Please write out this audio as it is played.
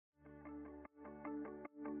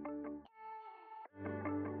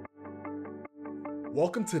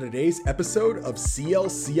Welcome to today's episode of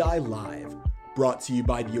CLCI Live, brought to you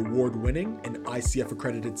by the award-winning and ICF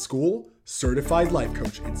accredited school, Certified Life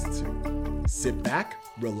Coach Institute. Sit back,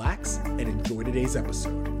 relax, and enjoy today's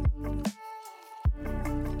episode.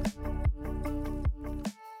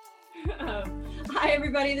 Hi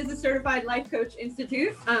everybody, this is Certified Life Coach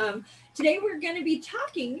Institute. Today we're going to be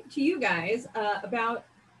talking to you guys about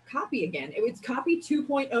copy again. It's copy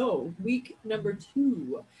 2.0, week number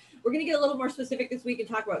 2. We're going to get a little more specific this week and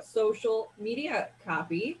talk about social media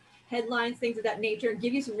copy, headlines, things of that nature, and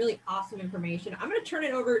give you some really awesome information. I'm going to turn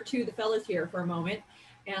it over to the fellas here for a moment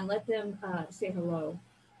and let them say hello.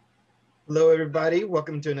 Hello, everybody.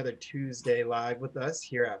 Welcome to another Tuesday Live with us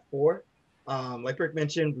here at 4. Like Rick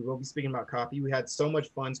mentioned, we will be speaking about copy. We had so much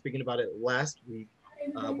fun speaking about it last week,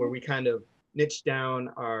 where we kind of niched down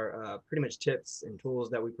our pretty much tips and tools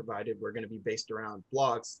that we provided. We're going to be based around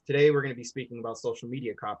blogs. Today, we're going to be speaking about social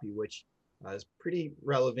media copy, which is pretty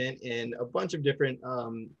relevant in a bunch of different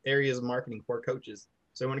areas of marketing for coaches.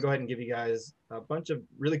 So I want to go ahead and give you guys a bunch of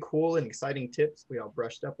really cool and exciting tips. We all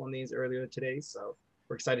brushed up on these earlier today, so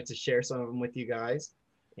we're excited to share some of them with you guys.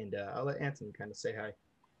 And I'll let Anthony kind of say hi.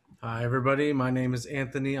 Hi, everybody. My name is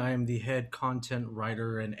Anthony. I am the head content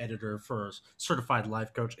writer and editor for Certified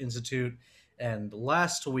Life Coach Institute. And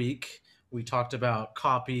last week, we talked about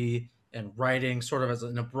copy and writing sort of as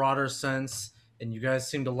in a broader sense. And you guys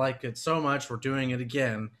seem to like it so much, we're doing it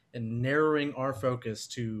again and narrowing our focus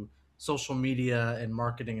to social media and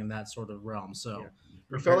marketing in that sort of realm. So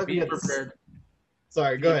be prepared.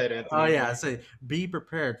 Sorry, go ahead, Anthony. Oh, yeah. Be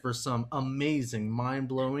prepared for some amazing,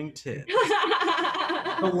 mind-blowing tips.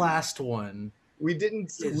 The last one. We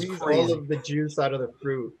didn't squeeze all of the juice out of the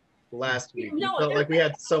fruit last week. No, we felt like we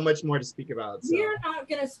had so much more to speak about. So. We're not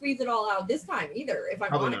going to squeeze it all out this time either, if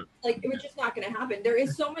I'm honest. Like, it was just not going to happen. There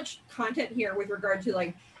is so much content here with regard to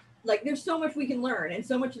like there's so much we can learn and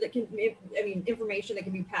so much that can, information that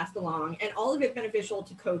can be passed along, and all of it beneficial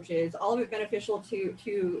to coaches, all of it beneficial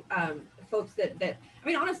to folks that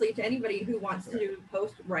honestly, to anybody who wants to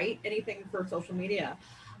post, write anything for social media.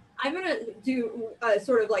 I'm going to do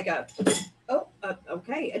sort of like a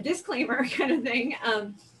disclaimer kind of thing.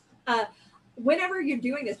 Whenever you're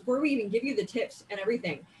doing this, before we even give you the tips and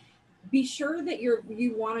everything, be sure that you're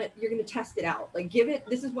going to test it out. Like,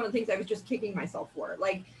 this is one of the things I was just kicking myself for.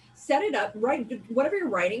 Like, set it up, write whatever you're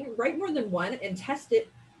writing, write more than one and test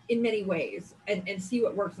it in many ways and see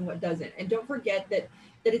what works and what doesn't. And don't forget that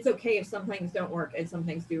it's okay if some things don't work and some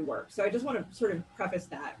things do work. So I just want to sort of preface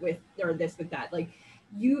that with that. Like,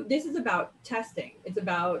 this is about testing. It's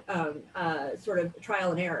about sort of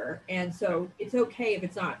trial and error. And so it's okay if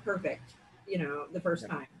it's not perfect, the first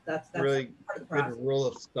time. That's really part of the process. Good rule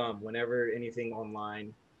of thumb. Whenever anything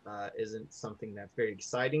online isn't something that's very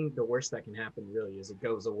exciting, the worst that can happen really is it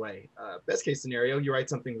goes away. Best case scenario, you write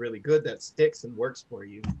something really good that sticks and works for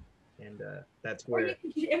you. And that's where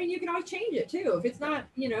you can always change it too if it's not,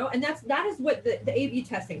 and that is what the A/B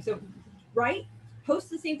testing. So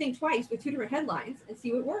post the same thing twice with 2 different headlines and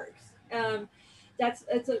see what works.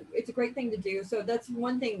 It's a great thing to do. So that's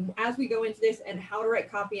one thing as we go into this and how to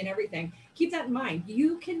write copy and everything. Keep that in mind.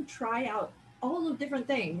 You can try out all of different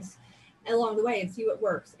things along the way and see what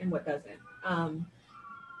works and what doesn't.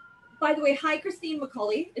 By the way, hi, Christine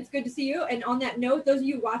McCauley. It's good to see you. And on that note, those of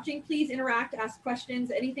you watching, please interact, ask questions,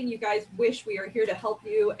 anything you guys wish. We are here to help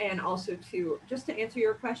you and also to answer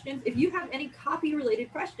your questions. If you have any copy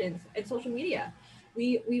related questions and social media,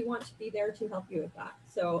 we want to be there to help you with that.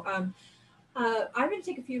 So I'm going to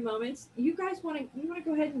take a few moments. You guys want to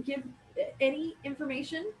go ahead and give any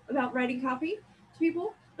information about writing copy to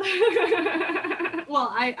people?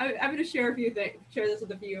 Well, I'm going to share this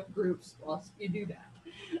with a few groups while you do that.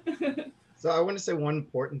 So I want to say one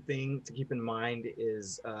important thing to keep in mind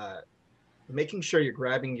is making sure you're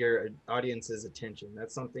grabbing your audience's attention.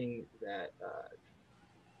 That's something that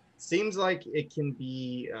seems like it can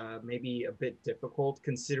be maybe a bit difficult,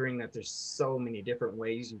 considering that there's so many different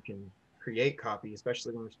ways you can create copy,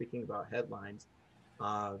 especially when we're speaking about headlines.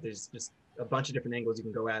 There's just a bunch of different angles you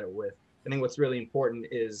can go at it with. I think what's really important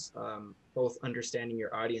is both understanding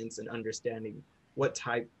your audience and understanding what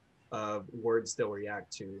type of words they'll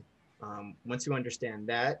react to. Once you understand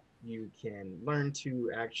that, you can learn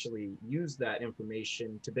to actually use that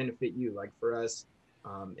information to benefit you. Like for us,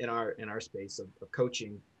 in our space of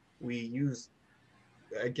coaching, we use,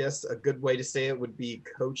 I guess a good way to say it would be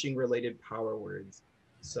coaching related power words.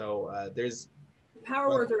 So there's power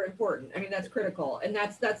words are important. That's critical. And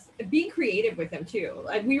that's being creative with them too.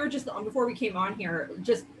 Like we were just before we came on here,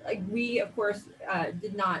 just like we of course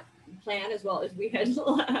did not plan as well as we had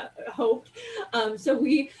hoped. So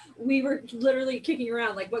we were literally kicking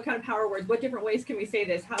around like, what kind of power words, what different ways can we say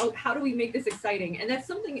this? How do we make this exciting? And that's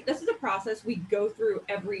something, this is a process we go through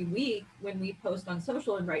every week when we post on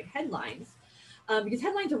social and write headlines, because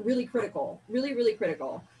headlines are really critical, really, really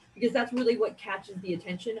critical, because that's really what catches the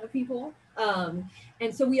attention of people.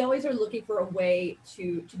 And so we always are looking for a way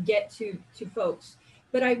to get to folks.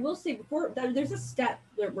 But I will say before that, there's a step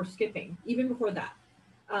that we're skipping even before that.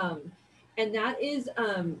 And that is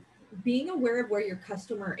being aware of where your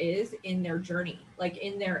customer is in their journey, like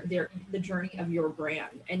in the journey of your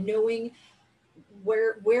brand, and knowing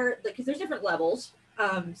where because there's different levels.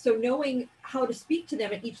 So knowing how to speak to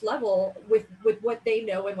them at each level with what they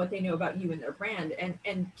know and what they know about you and their brand,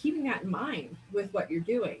 and keeping that in mind with what you're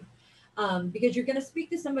doing. Because you're going to speak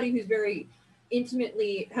to somebody who's very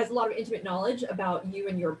has a lot of intimate knowledge about you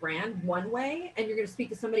and your brand one way, and you're going to speak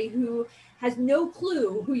to somebody who has no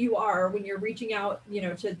clue who you are when you're reaching out,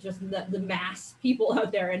 to just the mass people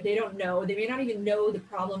out there, and they may not even know the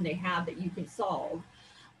problem they have that you can solve.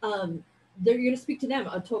 You're going to speak to them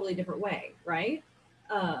a totally different way, right?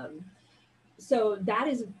 So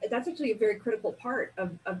that's actually a very critical part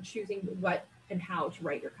of choosing what and how to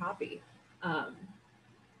write your copy.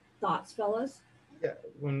 Thoughts, fellas? Yeah,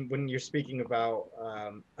 when you're speaking about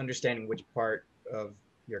understanding which part of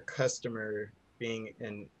your customer being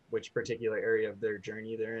in which particular area of their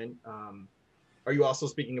journey they're in, are you also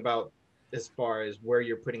speaking about as far as where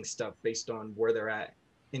you're putting stuff based on where they're at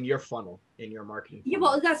in your funnel, in your marketing funnel? Yeah,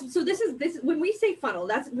 well, this when we say funnel,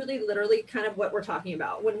 that's really literally kind of what we're talking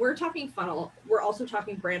about. When we're talking funnel, we're also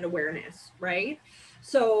talking brand awareness, right?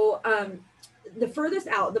 So the furthest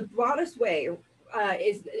out, the broadest way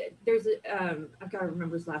is there's I've got to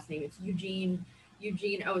remember his last name. It's Eugene.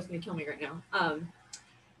 Oh, it's gonna kill me right now. I'll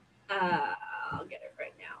get it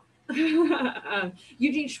right now.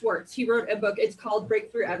 Eugene Schwartz. He wrote a book. It's called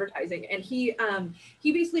Breakthrough Advertising, and he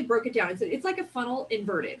basically broke it down and said it's like a funnel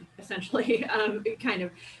inverted, essentially, kind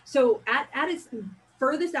of. So at its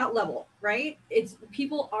furthest out level, right? They're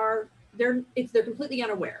completely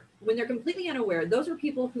unaware. When they're completely unaware, those are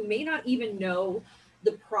people who may not even know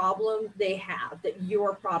the problem they have that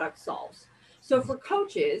your product solves. So for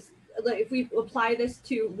coaches, if we apply this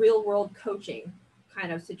to real world coaching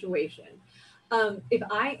kind of situation, if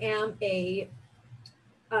I am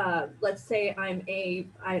let's say I'm I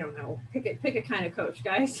don't know, pick a kind of coach,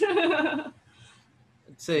 guys.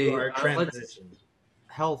 Say transition.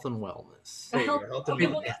 Health and wellness. That's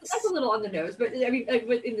a little on the nose, but I mean,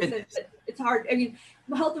 in the sense that it's hard. I mean,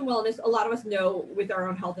 health and wellness, a lot of us know with our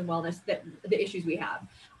own health and wellness that the issues we have.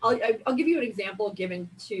 I'll give you an example given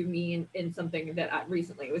to me in something that I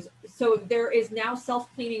recently was. So there is now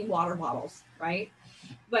self-cleaning water bottles, right?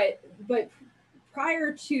 But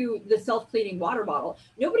prior to the self-cleaning water bottle,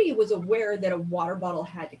 nobody was aware that a water bottle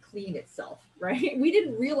had to clean itself, right? We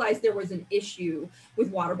didn't realize there was an issue with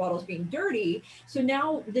water bottles being dirty. So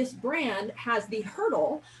now this brand has the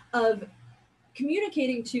hurdle of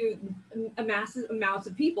communicating to massive amounts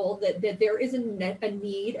of people that there is a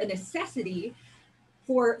need, a necessity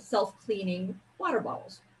for self-cleaning water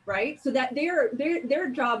bottles. Right? So that their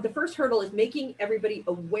job, the first hurdle is making everybody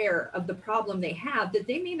aware of the problem they have that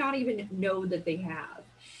they may not even know that they have.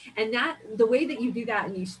 And that the way that you do that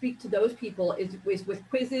and you speak to those people is with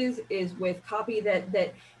quizzes, is with copy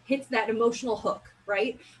that hits that emotional hook,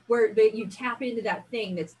 right? Where you tap into that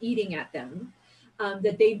thing that's eating at them,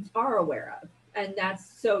 that they are aware of. And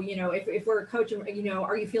that's so, if we're a coach,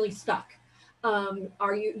 are you feeling stuck?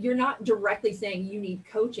 You're not directly saying you need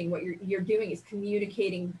coaching. What you're doing is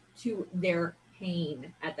communicating to their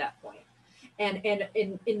pain at that point. And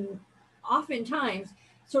in oftentimes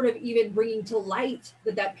sort of even bringing to light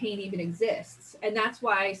that pain even exists. And that's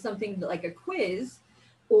why something like a quiz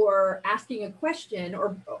or asking a question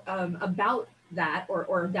or about that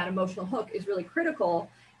or that emotional hook is really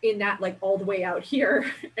critical in that, like, all the way out here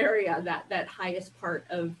area, that highest part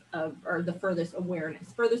of or the furthest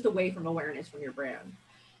away from awareness from your brand.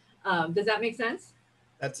 Does that make sense?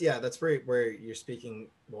 That's where you're speaking.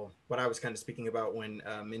 Well, what I was kind of speaking about when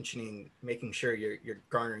mentioning making sure you're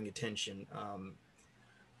garnering attention.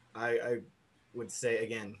 I would say,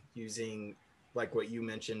 again, using like what you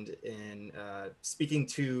mentioned in speaking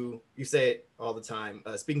to, you say it all the time,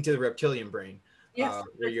 speaking to the reptilian brain. Yes,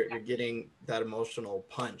 where you're getting that emotional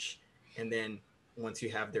punch, and then once you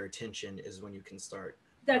have their attention is when you can start.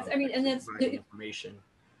 That's the information.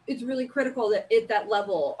 It's really critical that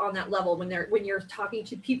on that level, when you're talking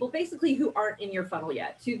to people basically who aren't in your funnel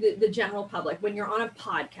yet, to the general public, when you're on a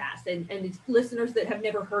podcast and it's listeners that have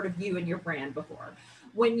never heard of you and your brand before,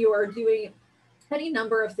 when you're doing any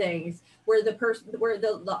number of things where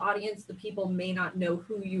the audience, the people may not know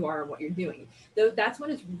who you are and what you're doing. Though that's when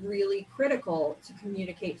it's really critical to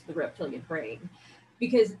communicate to the reptilian brain,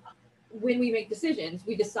 because when we make decisions,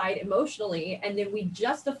 we decide emotionally and then we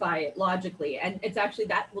justify it logically. And it's actually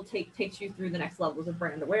that will takes you through the next levels of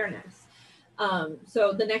brand awareness.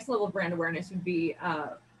 So the next level of brand awareness would be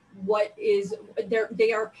what is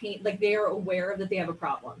they are aware of that they have a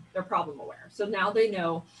problem. They're problem aware. So now they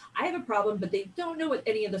know I have a problem, but they don't know what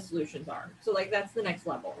any of the solutions are. So like that's the next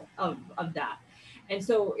level of that. And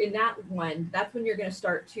so in that one, that's when you're going to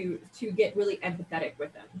start to get really empathetic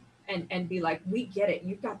with them and be like, we get it,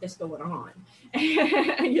 you've got this going on.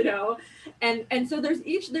 You know, and so there's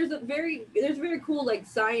a very cool like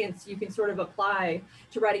science you can sort of apply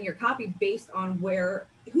to writing your copy based on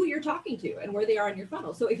who you're talking to and where they are in your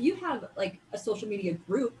funnel. So if you have like a social media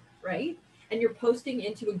group, right, and you're posting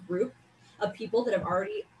into a group of people that have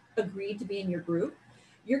already agreed to be in your group,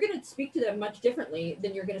 you're going to speak to them much differently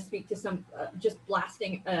than you're going to speak to some just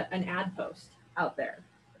blasting an ad post out there,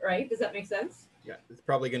 right? Does that make sense? Yeah, it's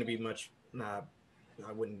probably going to be much, I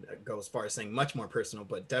wouldn't go as far as saying much more personal,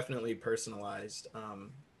 but definitely personalized,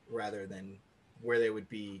 rather than where they would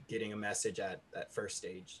be getting a message at that first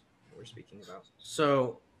stage that we're speaking about.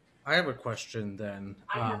 So I have a question then.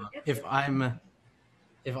 If I'm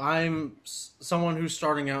someone who's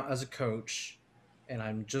starting out as a coach and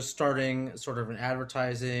I'm just starting sort of an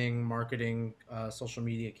advertising, marketing, social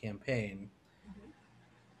media campaign,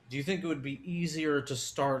 do you think it would be easier to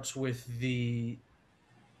start with your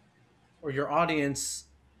audience?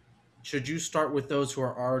 Should you start with those who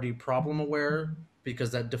are already problem aware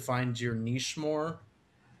because that defines your niche more?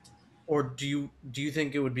 Or do you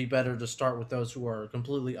think it would be better to start with those who are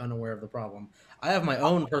completely unaware of the problem? I have my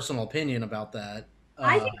own personal opinion about that.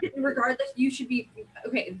 I think that regardless, you should be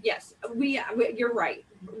okay. Yes, you're right.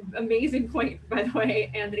 Amazing point, by the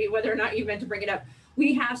way, Anthony. Whether or not you meant to bring it up,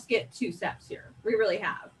 we have skipped 2 steps here. We really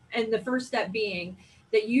have. And the first step being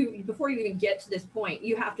that before you even get to this point,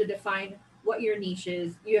 you have to define what your niche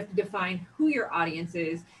is. You have to define who your audience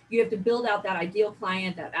is. You have to build out that ideal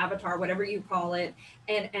client, that avatar, whatever you call it,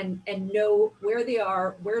 and know where they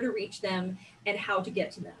are, where to reach them, and how to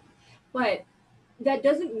get to them. But that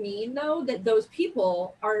doesn't mean, though, that those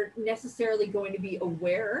people are necessarily going to be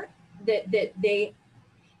aware that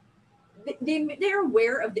they're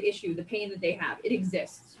aware of the issue, the pain that they have. It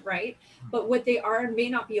exists, right? But what they may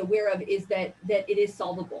not be aware of is that it is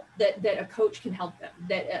solvable, that a coach can help them,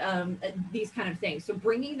 that these kind of things. So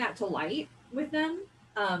bringing that to light with them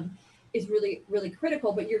is really, really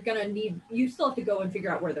critical, but you still have to go and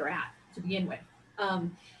figure out where they're at to begin with.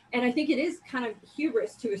 And I think it is kind of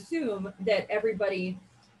hubris to assume that everybody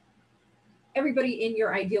in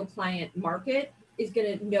your ideal client market is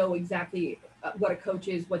going to know exactly what a coach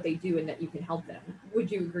is, what they do, and that you can help them.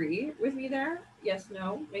 Would you agree with me there? Yes,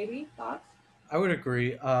 no, maybe? Thoughts? I would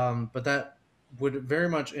agree, but that would very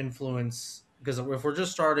much influence, because if we're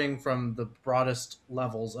just starting from the broadest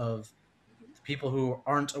levels of people who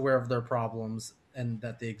aren't aware of their problems and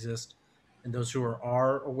that they exist, and those who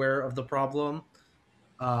are aware of the problem,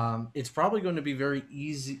 it's probably going to be very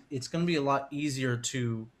easy. It's going to be a lot easier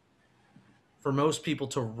for most people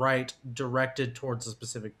to write directed towards a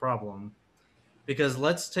specific problem. Because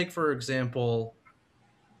let's take, for example,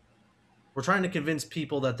 we're trying to convince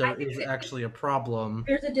people that there is actually a problem.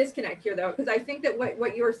 There's a disconnect here, though, because I think that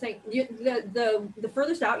what you were saying, the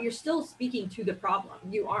furthest out, you're still speaking to the problem.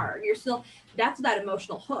 That's that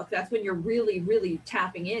emotional hook. That's when you're really, really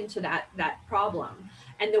tapping into that problem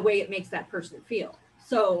and the way it makes that person feel.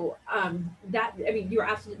 So you're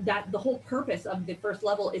absolutely, that the whole purpose of the first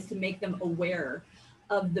level is to make them aware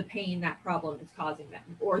of the pain that problem is causing them,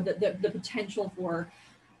 or the potential for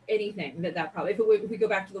anything that problem. If we go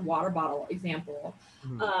back to the water bottle example,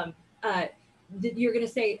 you're going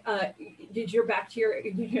to say, did your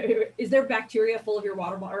bacteria, is there bacteria full of your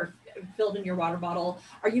water bottle or filled in your water bottle?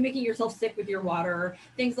 Are you making yourself sick with your water?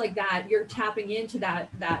 Things like that. You're tapping into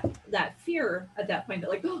that fear at that point, that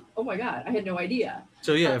like, oh my God, I had no idea.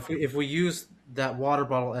 So yeah, if we use that water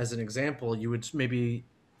bottle as an example, you would maybe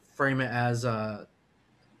frame it as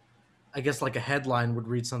I guess like a headline would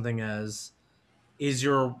read something as, is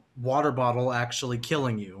your water bottle actually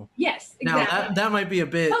killing you? Yes, exactly. Now that might be a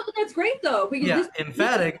bit... Oh, that's great though. Because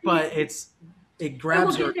emphatic, but it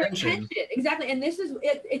grabs your attention. Exactly. And this is,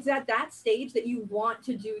 it's at that stage that you want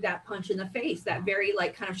to do that punch in the face, that very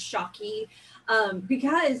like kind of shocky,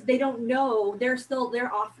 because they don't know, they're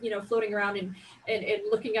off, floating around and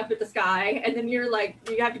looking up at the sky. And then you're like,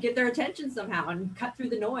 you have to get their attention somehow and cut through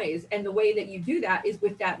the noise. And the way that you do that is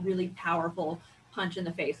with that really powerful punch in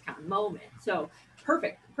the face kind of moment. So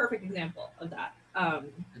perfect example of that.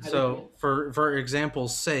 So for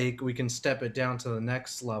example's sake, we can step it down to the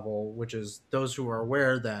next level, which is those who are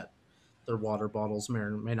aware that their water bottles may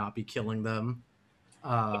or may not be killing them.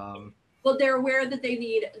 Well, they're aware that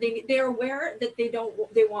they're aware that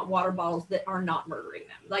they want water bottles that are not murdering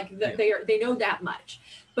them. Like they know that much,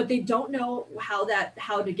 but they don't know how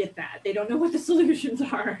to get that. They don't know what the solutions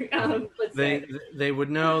are. They would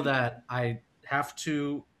know that I have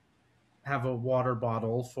to have a water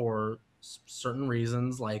bottle for certain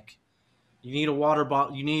reasons, like you need a water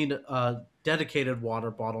bottle, you need a dedicated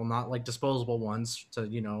water bottle, not like disposable ones,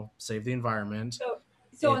 to save the environment. So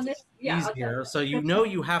it's on this, easier. So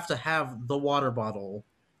you have to have the water bottle,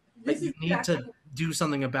 but you need to do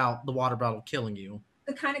something about the water bottle killing you.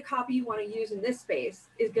 The kind of copy you want to use in this space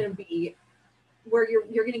is going to be where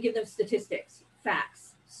you're going to give them statistics,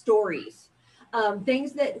 facts, stories,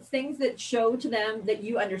 things that show to them that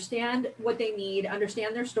you understand what they need,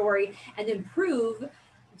 understand their story, and then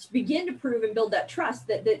begin to prove and build that trust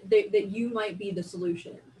that you might be the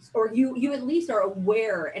solution, or you at least are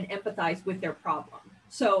aware and empathize with their problem.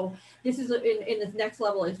 So this is in this next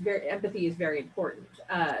level. Empathy is very important.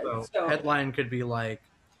 So headline could be like,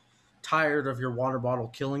 "Tired of your water bottle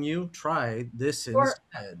killing you? Try this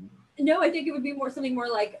instead." No, I think it would be something more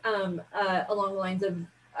like along the lines of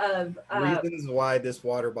reasons why this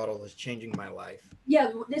water bottle is changing my life.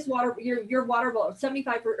 Yeah, your water bottle,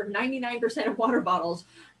 75 or 99% of water bottles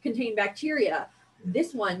contain bacteria.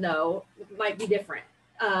 This one though might be different,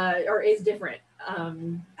 or is different.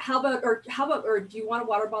 How about do you want a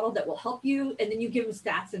water bottle that will help you? And then you give them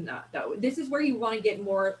stats in that though. This is where you want to get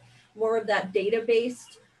more of that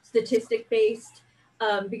data-based, statistic-based,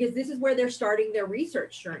 because this is where they're starting their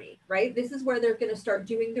research journey, right? This is where they're going to start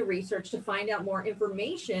doing the research to find out more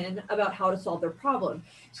information about how to solve their problem.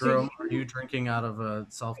 Jerome, are you drinking out of a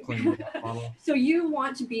self-cleaning bottle? So you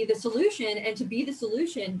want to be the solution, and to be the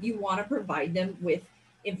solution, you want to provide them with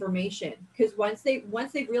information, because once they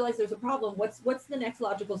realize there's a problem, what's the next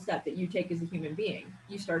logical step that you take as a human being?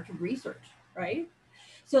 You start to research, right?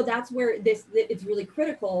 So that's where it's really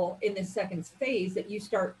critical in this second phase that you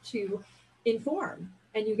start to inform,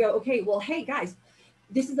 and you go, okay, well, hey guys,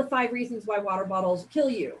 this is the 5 reasons why water bottles kill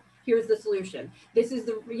you. Here's the solution. This is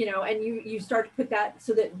the, and you start to put that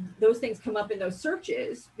so that those things come up in those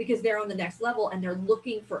searches, because they're on the next level and they're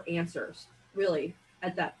looking for answers really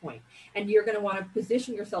at that point. And you're going to want to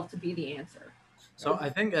position yourself to be the answer. So I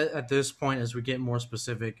think at this point, as we get more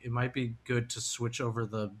specific, it might be good to switch over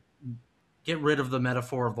get rid of the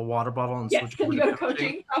metaphor of the water bottle and switch over to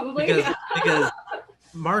coaching, probably. Because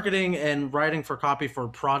marketing and writing for copy for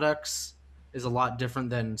products is a lot different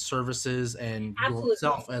than services and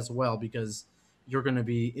yourself as well, because you're going to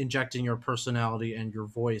be injecting your personality and your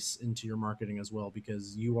voice into your marketing as well,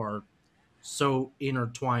 because you are so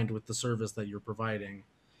intertwined with the service that you're providing.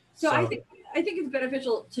 So I think it's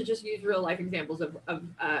beneficial to just use real life examples of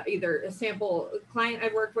either a sample client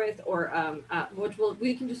I've worked with, or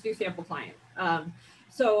we can just do sample client.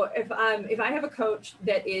 So if I have a coach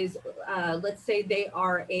that is, let's say they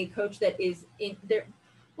are a coach that is in there.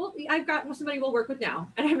 Well, I've got somebody we'll work with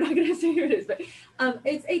now, and I'm not going to say who it is, but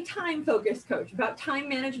it's a time-focused coach about time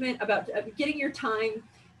management, about getting your time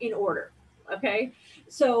in order. Okay,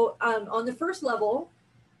 so on the first level,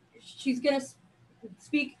 she's going to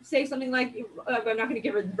say something like, I'm not going to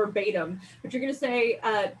give her verbatim, but you're going to say,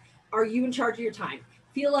 are you in charge of your time?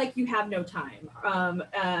 Feel like you have no time. How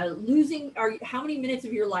many minutes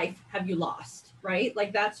of your life have you lost, right?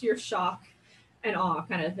 Like that's your shock and awe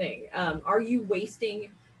kind of thing. Are you wasting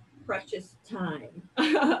precious time?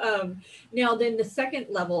 Now, then the second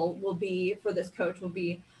level will be, for this coach, will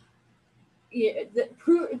be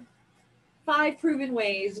 5 proven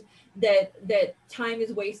ways that time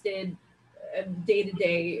is wasted day to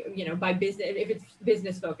day, by business, if it's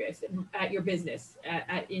business focused at your business,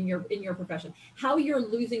 in your profession, how you're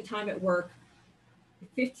losing time at work,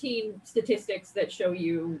 15 statistics that show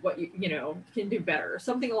you what you can do better,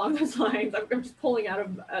 something along those lines. I'm just pulling out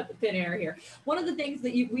of thin air here. One of the things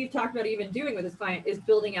that we've talked about even doing with this client is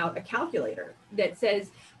building out a calculator that says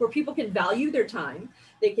where people can value their time.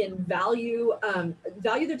 They can value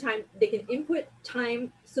their time. They can input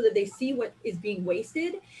time so that they see what is being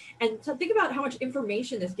wasted. And so think about how much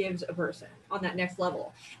information this gives a person on that next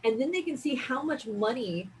level. And then they can see how much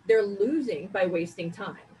money they're losing by wasting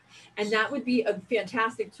time. And that would be a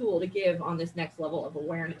fantastic tool to give on this next level of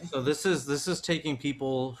awareness. So this is taking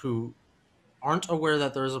people who aren't aware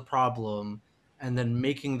that there's a problem and then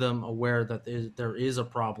making them aware that there is a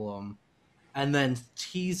problem, and then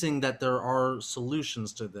teasing that there are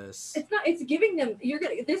solutions to this. It's not, it's giving them, you're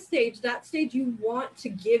gonna, this stage, that stage, you want to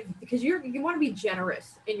give, because you want to be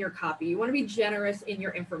generous in your copy, you want to be generous in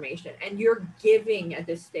your information, and you're giving at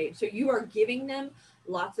this stage. So you are giving them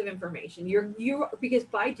lots of information. Because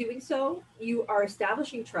by doing so, you are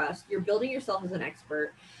establishing trust, you're building yourself as an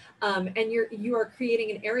expert, and you are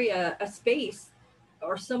creating an area, a space,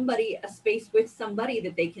 or a space with somebody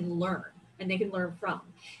that they can learn and they can learn from.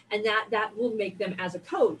 And that will make them, as a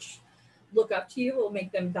coach, look up to you, will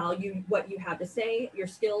make them value what you have to say, your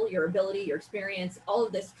skill, your ability, your experience. All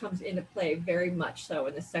of this comes into play very much so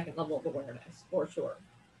in the second level of awareness, for sure.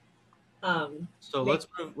 So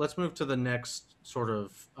let's move to the next sort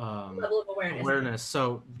of level of awareness.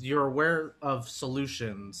 So you're aware of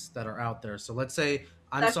solutions that are out there. So let's say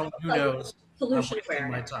I'm someone who knows solution I'm wasting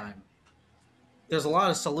awareness. my time. There's a lot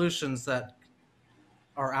of solutions that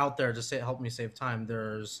are out there to help me save time.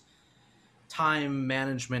 There's time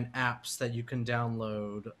management apps that you can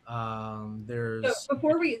download. So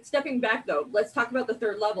before stepping back though, let's talk about the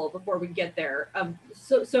third level before we get there.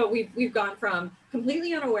 So we've gone from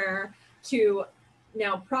completely unaware to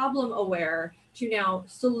now problem aware to now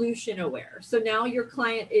solution aware. So now your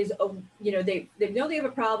client is, they know they have a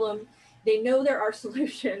problem. They know there are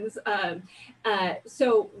solutions.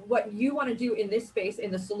 So what you want to do in this space,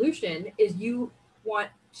 in the solution, is you want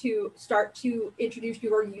to start to introduce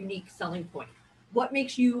your unique selling point. What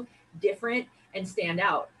makes you different and stand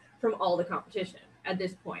out from all the competition at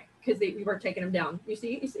this point? Because you are taking them down. You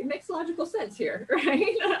see, it makes logical sense here,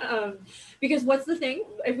 right? Because what's the thing?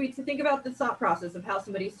 If we think about the thought process of how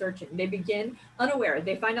somebody's searching, they begin unaware.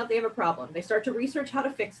 They find out they have a problem. They start to research how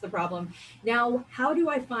to fix the problem. Now, how do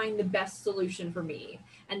I find the best solution for me?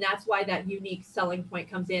 And that's why that unique selling point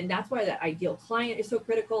comes in. That's why that ideal client is so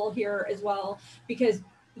critical here as well, because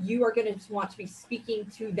you are going to want to be speaking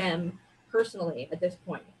to them personally at this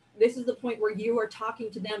point. This is the point where you are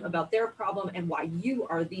talking to them about their problem and why you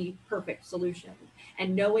are the perfect solution.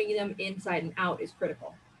 And knowing them inside and out is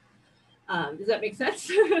critical. Does that make sense?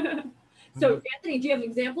 So, Anthony, do you have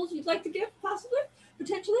examples you'd like to give, possibly,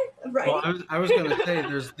 potentially? Right. Well, I was going to say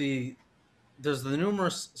there's the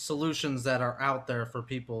numerous solutions that are out there for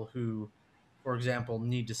people who, for example,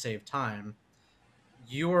 need to save time.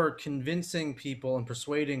 You're convincing people and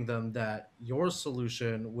persuading them that your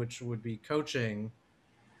solution, which would be coaching,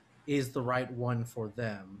 is the right one for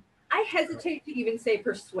them. I hesitate to even say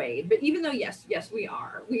persuade, but even though yes, we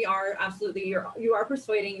are absolutely, you are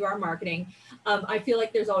persuading, you are marketing. I feel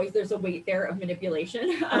like there's a weight there of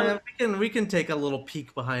manipulation. We can take a little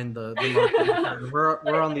peek behind the marketing.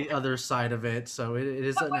 we're on the other side of it, so it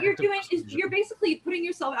is. What you're doing is you're basically putting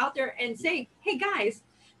yourself out there and saying, "Hey guys,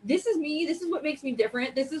 this is me. This is what makes me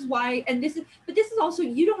different. This is why." And this is also,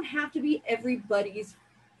 you don't have to be everybody's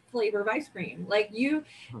flavor of ice cream. Like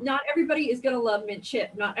not everybody is going to love mint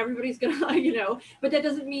chip. Not everybody's going to, but that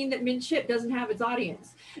doesn't mean that mint chip doesn't have its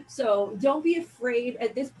audience. So don't be afraid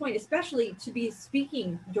at this point, especially to be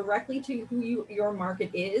speaking directly to who your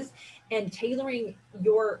market is and tailoring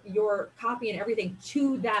your copy and everything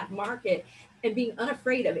to that market, and being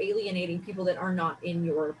unafraid of alienating people that are not in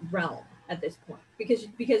your realm at this point, because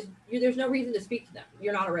there's no reason to speak to them.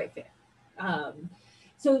 You're not a right fit.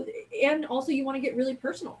 So, and also you want to get really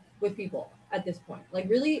personal with people at this point. Like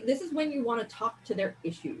really, this is when you want to talk to their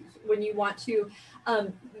issues, when you want to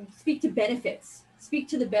speak to benefits, speak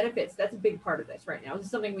to the benefits. That's a big part of this right now. This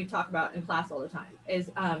is something we talk about in class all the time,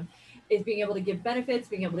 is being able to give benefits,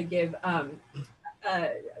 being able to give,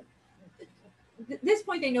 at this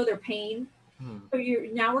point, they know their pain. So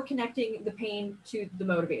now we're connecting the pain to the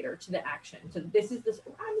motivator, to the action. So I'm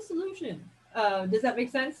the solution. Does that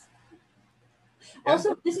make sense? Yeah.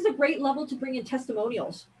 Also, this is a great level to bring in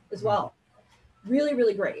testimonials as well. Really,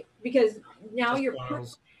 really great, because now you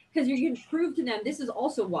can prove to them, this is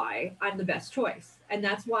also why I'm the best choice. And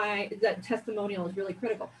that's why that testimonial is really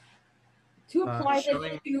critical. To apply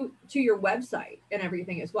this to your website and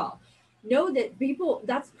everything as well. Know that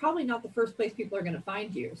that's probably not the first place people are going to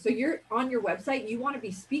find you. So you're on your website, you want to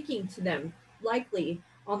be speaking to them likely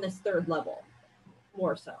on this third level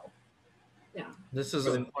more so. Yeah. This is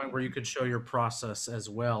a point where you could show your process as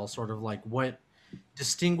well, sort of like what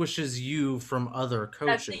distinguishes you from other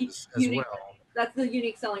coaches as well. That's the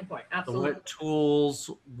unique selling point. Absolutely. So what tools,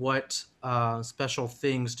 what special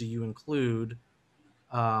things do you include,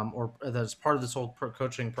 or that's part of this whole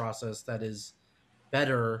coaching process that is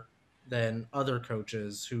better than other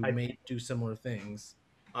coaches who may do similar things?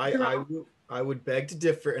 I would beg to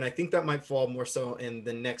differ, and I think that might fall more so in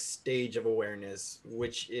the next stage of awareness,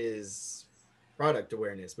 which is product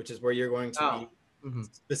awareness, which is where you're going to be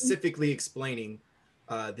specifically explaining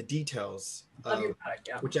the details Of of your product,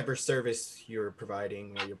 yeah. whichever service you're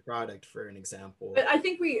providing or your product, for an example. But I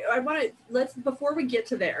think I want to, before we get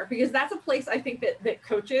to there, because that's a place I think that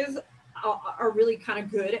coaches are really kind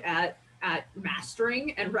of good at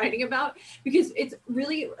mastering and writing about, because it's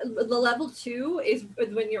really, the level 2 is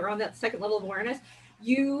when you're on that second level of awareness,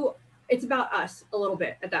 it's about us a little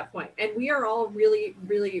bit at that point. And we are all really,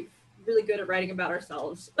 really, really good at writing about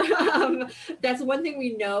ourselves. That's one thing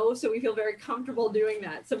we know, so we feel very comfortable doing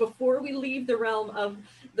that. So before we leave the realm of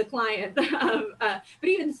the client, but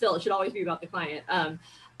even still, it should always be about the client.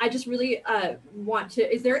 I just really want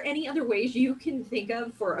to, is there any other ways you can think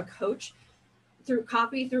of for a coach, through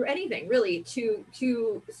copy, through anything really,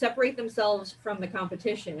 to separate themselves from the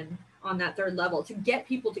competition on that third level, to get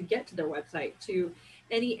people to get to their website? To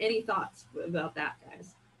any thoughts about that,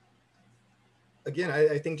 guys? Again,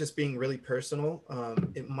 I think just being really personal.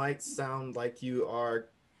 It might sound like you are,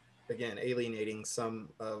 again, alienating some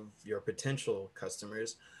of your potential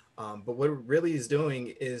customers, but what it really is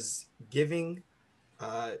doing is giving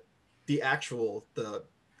the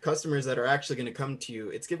customers that are actually going to come to you,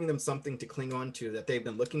 it's giving them something to cling on to that they've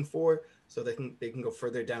been looking for, so they can go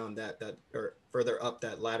further down that or further up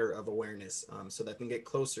that ladder of awareness, so that they can get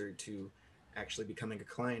closer to actually becoming a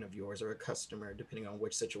client of yours or a customer, depending on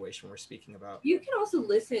which situation we're speaking about. You can also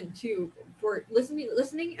listening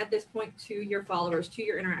at this point to your followers, to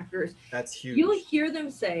your interactors. That's huge. You'll hear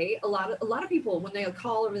them say a lot of people when they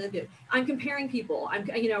call over I'm comparing people.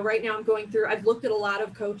 Right now I'm going through, I've looked at a lot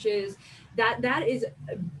of coaches. That is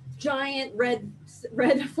a giant red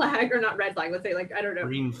flag, or not red flag, let's say, like, I don't know,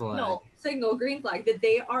 green flag. Green flag, that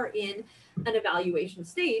they are in an evaluation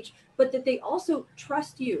stage, but that they also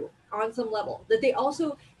trust you on some level, that they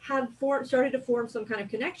also have started to form some kind of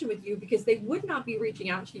connection with you, because they would not be reaching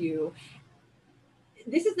out to you.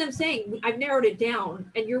 This is them saying, I've narrowed it down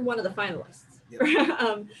and you're one of the finalists.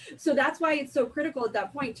 Yep. So that's why it's so critical at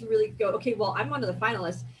that point to really go, okay, well, I'm one of the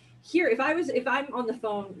finalists. Here, if I'm on the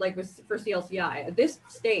phone, like for CLCI at this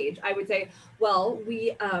stage, I would say, well,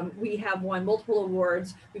 we have won multiple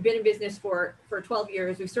awards. We've been in business for 12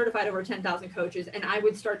 years. We've certified over 10,000 coaches. And I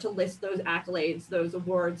would start to list those accolades, those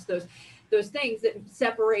awards, those things that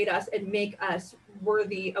separate us and make us a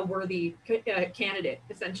worthy candidate,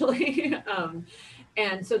 essentially.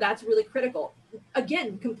 And so that's really critical.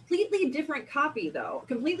 Again, completely different copy, though,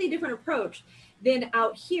 completely different approach than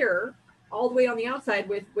out here, all the way on the outside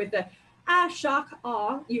with the shock,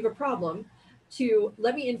 you have a problem, to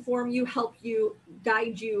let me inform you, help you,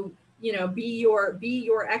 guide you, be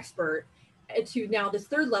your expert, to now this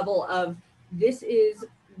third level of, this is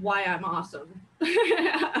why I'm awesome,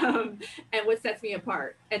 and what sets me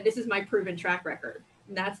apart, and this is my proven track record.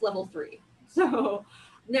 And that's level 3. So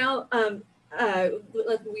now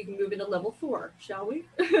we can move into level 4, shall we?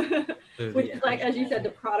 Which is, like, as you said, the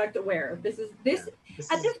product aware. At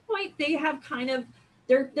this point, they have kind of,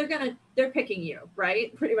 they're picking you,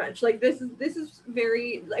 right? Pretty much. Like, this is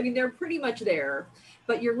very, I mean, they're pretty much there,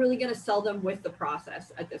 but you're really going to sell them with the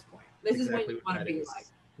process at this point. This is when you want to be like.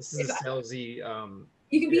 This is a salesy.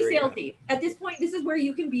 You can be salesy. At this point, this is where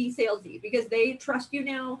you can be salesy, because they trust you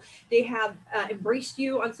now. They have embraced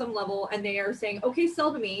you on some level, and they are saying, okay,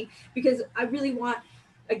 sell to me, because I really want,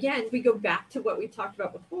 again, we go back to what we talked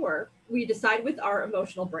about before. We decide with our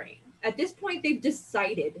emotional brain. At this point, they've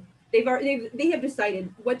decided, they have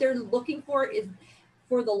decided what they're looking for is,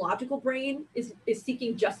 for the logical brain, is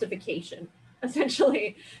seeking justification,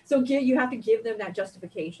 essentially. So you have to give them that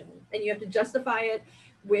justification, and you have to justify it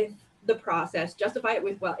with the process, justify it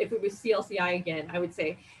with, well, if it was CLCI again, I would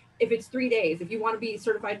say, if it's 3 days, if you want to be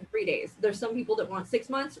certified in 3 days, there's some people that want 6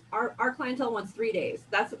 months. Our clientele wants 3 days.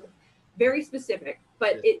 That's very specific,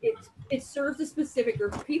 but it serves a specific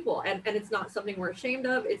group of people, and it's not something we're ashamed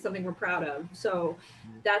of. It's something we're proud of. So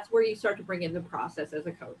that's where you start to bring in the process as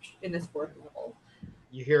a coach in this 4th level.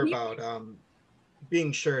 You hear about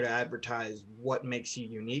being sure to advertise what makes you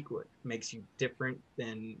unique, what makes you different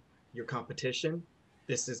than your competition.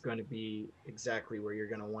 This is going to be exactly where you're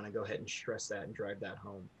going to want to go ahead and stress that and drive that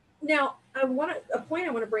home. Now, a point I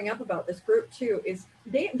want to bring up about this group too is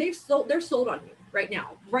they're sold on you right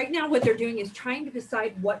now. Right now, what they're doing is trying to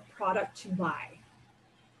decide what product to buy.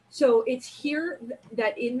 So it's here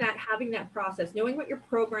that in that, having that process, knowing what your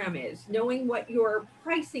program is, knowing what your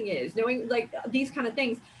pricing is, knowing, like, these kind of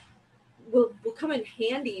things will come in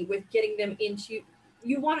handy with getting them into,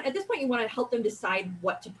 at this point, you want to help them decide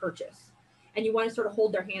what to purchase. And you want to sort of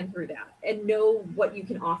hold their hand through that and know what you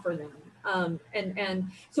can offer them.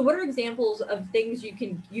 And so what are examples of things you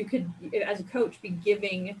could, as a coach, be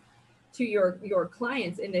giving to your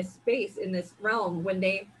clients in this space, in this realm, when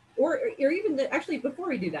they, or even actually, before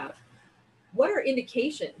we do that, what are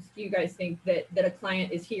indications do you guys think that a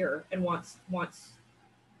client is here and wants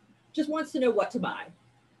to know what to buy?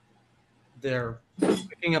 They're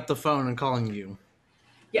picking up the phone and calling you.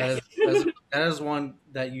 Yes. That is one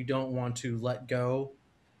that you don't want to let go,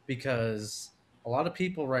 because a lot of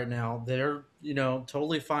people right now, they're,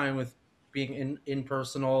 totally fine with being in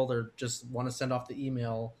personal. They're just want to send off the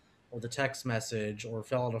email or the text message or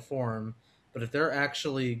fill out a form. But if they're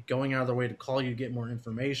actually going out of their way to call you to get more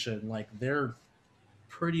information, like, they're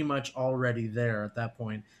pretty much already there at that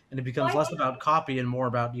point, and it becomes less about copy and more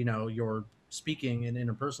about, your speaking and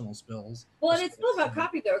interpersonal skills. Well, and it's still about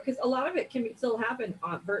copy though, because a lot of it can still happen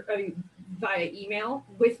via email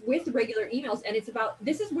with regular emails, and it's about,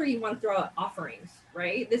 this is where you want to throw out offerings,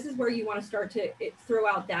 right? This is where you want to start to throw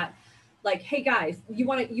out that, like, hey guys, you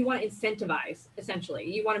want to incentivize.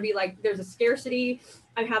 Essentially, you want to be like, there's a scarcity.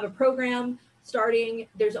 I have a program starting.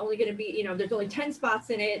 There's only going to be, there's only 10 spots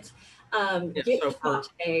in it.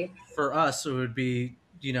 For us, it would be,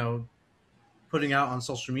 putting out on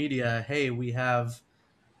social media, hey, we have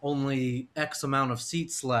only X amount of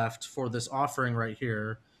seats left for this offering right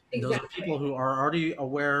here. And those are people who are already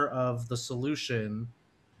aware of the solution,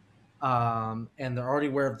 and they're already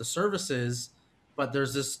aware of the services, but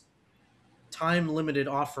there's this time limited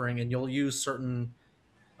offering, and you'll use certain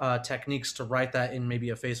techniques to write that in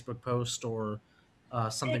maybe a Facebook post or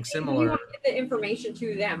something similar. You want to get the information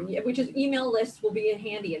to them, which is email lists will be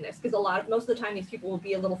handy in this, because most of the time these people will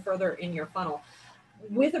be a little further in your funnel.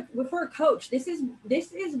 For a coach, this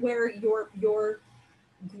is where your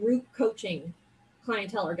group coaching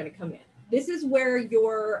clientele are going to come in. This is where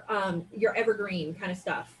your evergreen kind of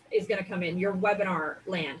stuff is going to come in, your webinar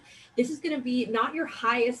land. This is going to be not your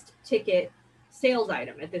highest ticket sales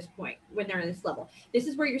item at this point when they're in this level. This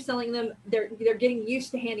is where you're selling them. They're getting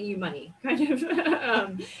used to handing you money, kind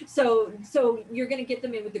of. So you're going to get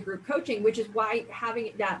them in with the group coaching, which is why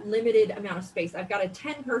having that limited amount of space. I've got a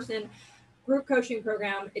 10-person group coaching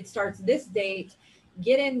program. It starts this date.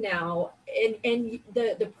 Get in now, and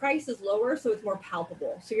the price is lower, so it's more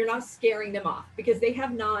palpable. So you're not scaring them off, because they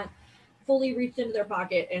have not fully reached into their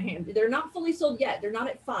pocket and they're not fully sold yet. They're not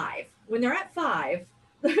at 5. When they're at 5,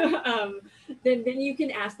 then you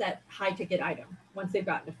can ask that high ticket item once they've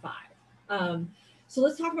gotten to 5. So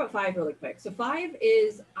let's talk about 5 really quick. So 5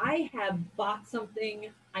 is, I have bought something.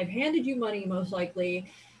 I've handed you money, most likely.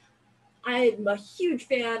 I'm a huge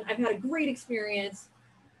fan. I've had a great experience.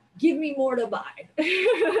 Give me more to buy.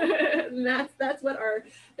 And that's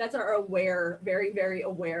our aware, very, very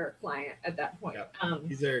aware client at that point.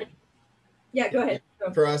 Yep. Go ahead.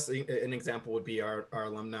 For us, an example would be our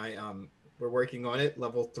alumni. We're working on it.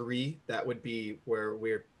 Level 3, that would be where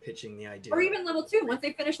we're pitching the idea. Or even level 2. Once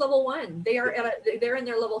they finish level 1, they're in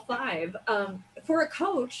their level 5. For a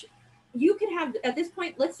coach, you can have, at this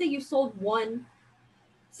point, let's say you sold 1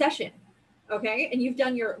 session. Okay, and you've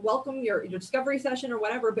done your discovery session or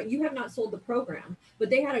whatever, but you have not sold the program, but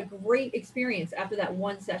they had a great experience after that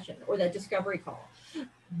 1 session or that discovery call.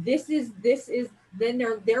 This is then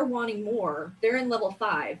they're wanting more. They're in level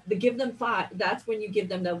 5. The give them 5. That's when you give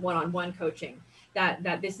them the one-on-one coaching. That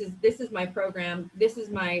this is my program. This is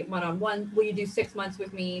my one-on-one. Will you do 6 months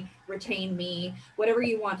with me? Retain me? Whatever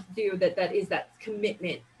you want to do. That is that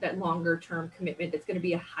commitment, that longer-term commitment. That's going to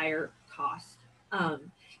be a higher cost.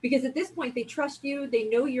 Because at this point, they trust you, they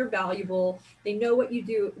know you're valuable, they know what you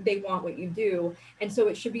do, they want what you do. And so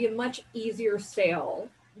it should be a much easier sale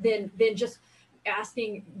than just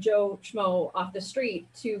asking Joe Schmo off the street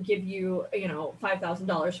to give you,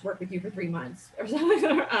 $5,000 to work with you for 3 months or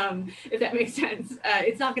something, if that makes sense.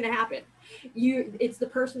 It's not going to happen. It's the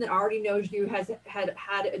person that already knows you, has had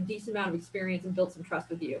a decent amount of experience and built some trust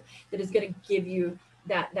with you, that is going to give you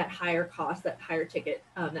that higher cost, that higher ticket,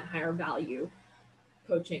 that higher value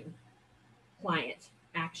coaching client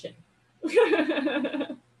action.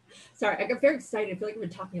 Sorry, I got very excited. I feel like I've been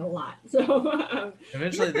talking a lot. So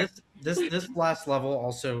eventually, this last level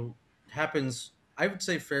also happens, I would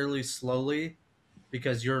say, fairly slowly,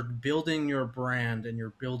 because you're building your brand and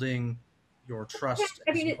you're building your trust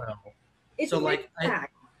as well. So, like,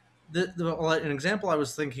 an example I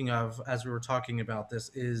was thinking of as we were talking about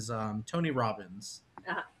this is Tony Robbins.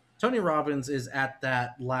 Uh-huh. Tony Robbins is at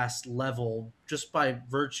that last level just by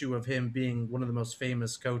virtue of him being one of the most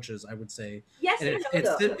famous coaches, I would say. Yes, and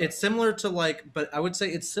it's similar to but I would say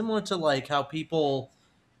it's similar to how people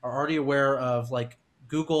are already aware of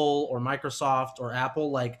Google or Microsoft or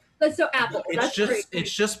Apple. So Apple,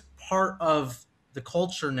 it's just part of the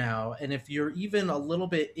culture now. And if you're even a little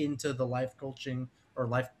bit into the life coaching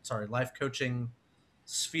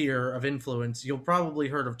sphere of influence, you'll probably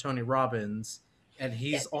heard of Tony Robbins. and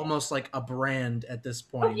he's almost like a brand at this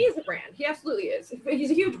Oh, point. he is a brand. He absolutely is.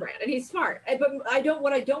 He's a huge brand, and he's smart. But what I don't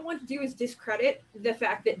want to do is discredit the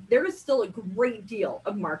fact that there is still a great deal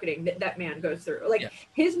of marketing that man goes through. Like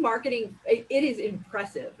his marketing, it is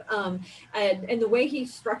impressive. And the way he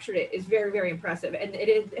structured it is very, very impressive, and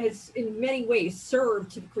has in many ways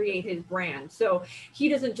served to create his brand. So he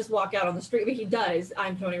doesn't just walk out on the street. I mean, he does.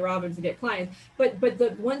 I'm Tony Robbins to get clients, but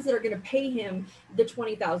the ones that are going to pay him the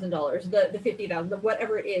 $20,000, the $50,000,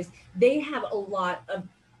 whatever it is, they have a lot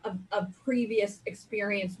of previous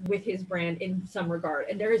experience with his brand in some regard,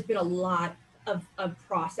 and there has been a lot of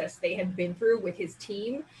process they have been through with his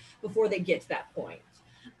team before they get to that point.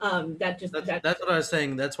 That's what I was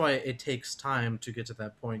saying. That's why it takes time to get to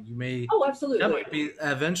that point. You may absolutely, that might be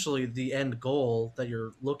eventually the end goal that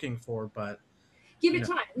you're looking for, but give it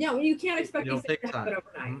time. No, you can't expect these things to happen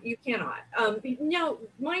overnight. Mm-hmm. You cannot. Now,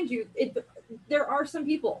 mind you, there are some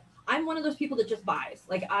people. I'm one of those people that just buys.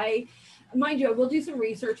 Like mind you, I will do some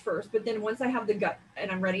research first, but then once I have the gut and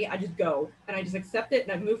I'm ready, I just go and I just accept it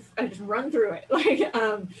and I just run through it.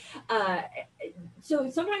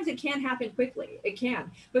 So sometimes it can happen quickly. It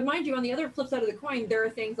can. But mind you, on the other flip side of the coin, there are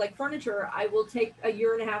things like furniture I will take a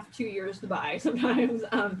year and a half, 2 years to buy sometimes.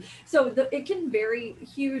 So it can vary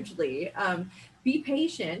hugely. Be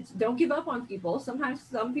patient. Don't give up on people. Sometimes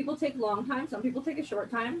some people take a long time. Some people take a short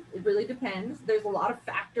time. It really depends. There's a lot of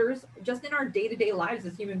factors just in our day-to-day lives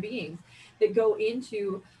as human beings that go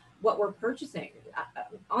into what we're purchasing.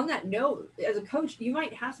 On that note, as a coach, you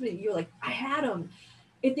might have somebody that you're like, I had them.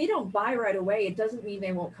 If they don't buy right away, it doesn't mean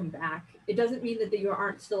they won't come back. It doesn't mean that you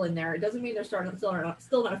aren't still in there. It doesn't mean they're still not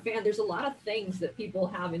a fan. There's a lot of things that people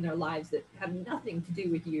have in their lives that have nothing to do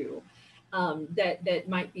with you, that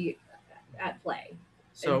might be at play.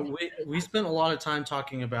 So we spent a lot of time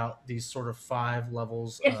talking about these sort of 5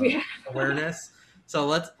 levels of awareness. So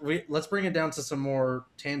let's bring it down to some more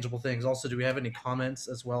tangible things. Also, do we have any comments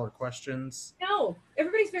as well or questions? No,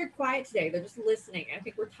 everybody's very quiet today. They're just listening. I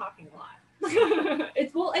think we're talking a lot.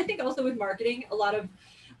 I think also with marketing, a lot of,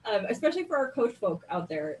 especially for our coach folk out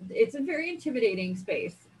there, it's a very intimidating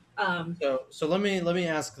space. So let me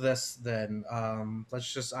ask this then. I'm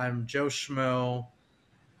Joe Schmo,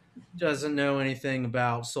 doesn't know anything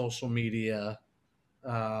about social media.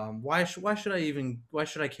 Why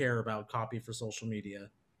should I care about copy for social media?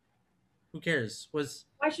 Who cares?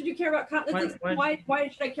 Why should you care about copy? Why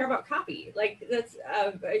should I care about copy? Like that's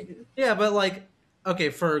yeah, but like, okay,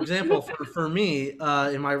 for example, for me,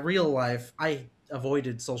 in my real life, I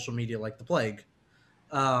avoided social media like the plague.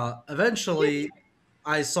 Eventually,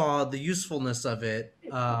 I saw the usefulness of it,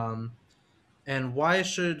 and why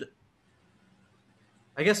should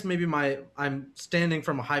I guess maybe I'm standing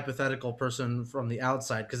from a hypothetical person from the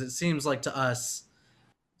outside, because it seems like to us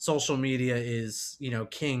social media is,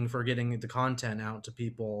 king for getting the content out to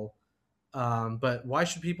people. But why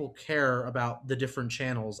should people care about the different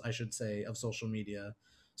channels, I should say, of social media?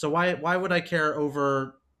 So why would I care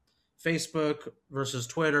over Facebook versus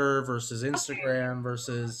Twitter versus Instagram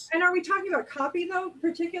versus... And are we talking about copy though,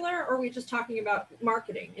 particular, or are we just talking about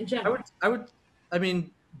marketing in general? I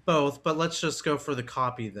mean both, but let's just go for the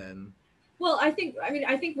copy then. Well, I think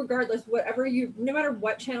regardless, no matter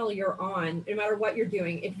what channel you're on, no matter what you're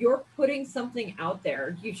doing, if you're putting something out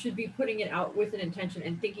there, you should be putting it out with an intention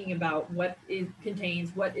and thinking about what it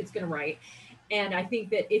contains, what it's going to write. And I think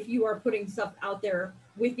that if you are putting stuff out there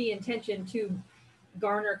with the intention to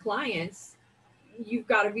garner clients, you've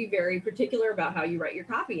got to be very particular about how you write your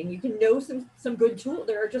copy, and you can know some good tools.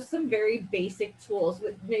 There are just some very basic tools.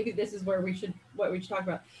 Maybe this is what we should talk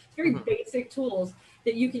about. It's very basic tools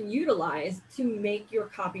that you can utilize to make your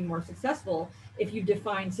copy more successful. If you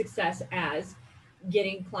define success as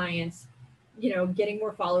getting clients, getting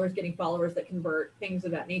more followers, getting followers that convert, things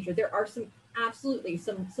of that nature. There are some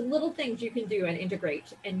little things you can do and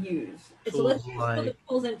integrate and use. Tools, so let's use the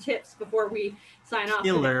tools and tips before we sign off.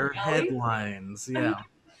 Killer headlines, yeah.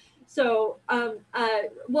 So,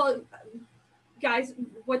 well, guys,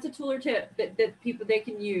 what's a tool or tip that people they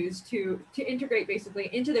can use to integrate basically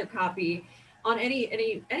into their copy on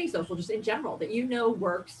any social, just in general, that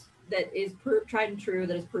works, that is tried and true,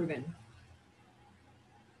 that is proven?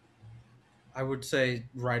 I would say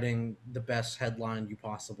writing the best headline you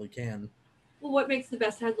possibly can. Well, what makes the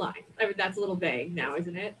best headline? I mean, that's a little vague now,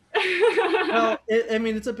 isn't it? Well,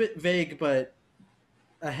 it's a bit vague, but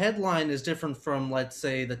a headline is different from, let's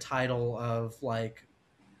say, the title of like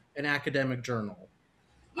an academic journal.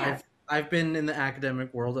 Yeah. I've been in the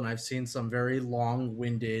academic world, and I've seen some very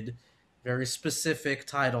long-winded, very specific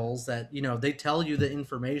titles that, they tell you the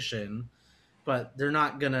information, but they're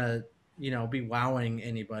not gonna, be wowing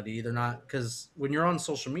anybody. They're not, because when you're on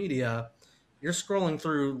social media, you're scrolling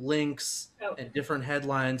through links Oh. and different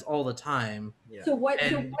headlines all the time. Yeah. So what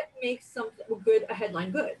And- makes something good, a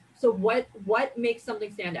headline good? So what makes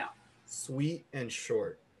something stand out? Sweet and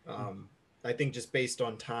short. I think just based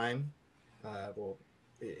on time, well,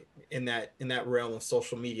 in that realm of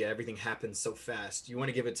social media, everything happens so fast. You want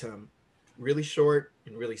to give it to them really short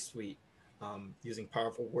and really sweet, using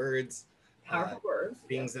powerful words, Powerful words.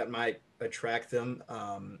 things that might attract them,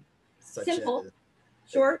 such Simple. as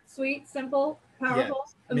Short, sweet, simple, powerful,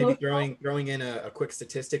 maybe emotional. throwing in a quick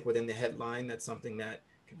statistic within the headline. That's something that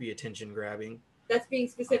could be attention grabbing. That's being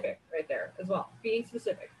specific right there as well. Being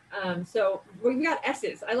specific. So we got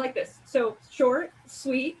S's. I like this. So short,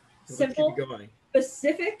 sweet, So simple, let's keep it going.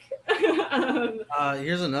 specific.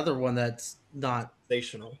 Here's another one that's not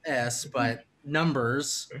Sensational. S, but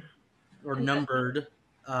numbers or numbered,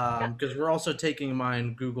 because we're also taking in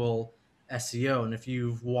mind Google SEO. And if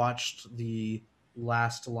you've watched the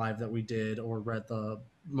last live that we did or read the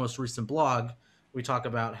most recent blog, we talk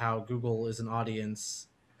about how Google is an audience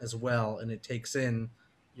as well, and it takes in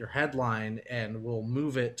your headline and will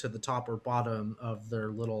move it to the top or bottom of their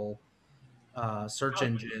little search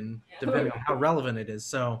engine, depending on how relevant it is.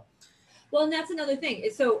 So, Well, and that's another thing.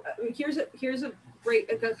 So here's a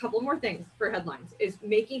couple more things for headlines is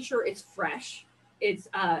making sure it's fresh. It's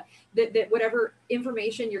that whatever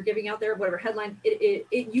information you're giving out there, whatever headline,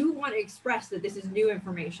 you want to express that this is new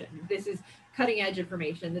information, this is cutting edge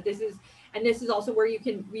information, that this is also where you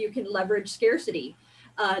can leverage scarcity.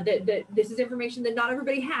 That this is information that not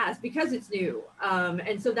everybody has because it's new,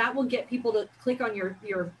 and so that will get people to click on your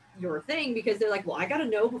thing because they're like, well, I got to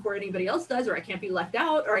know before anybody else does, or I can't be left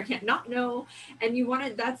out, or I can't not know. And you want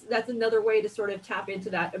to, that's another way to sort of tap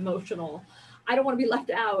into that emotional, I don't want to be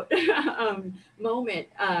left out moment.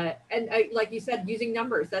 Like you said, using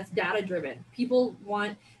numbers, that's data driven. People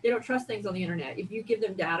they don't trust things on the internet. If you give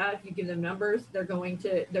them data, if you give them numbers, they're going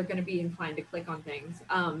to be inclined to click on things.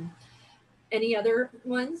 Any other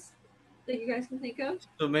ones that you guys can think of?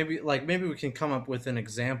 So maybe we can come up with an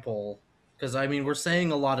example, because I mean we're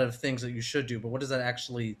saying a lot of things that you should do, but what does that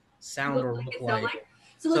actually sound or look like?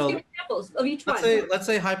 So let's give examples of each one. Let's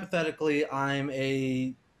say hypothetically I'm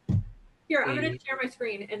a Here, I'm going to share my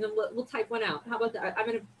screen and then we'll type one out. How about that? I'm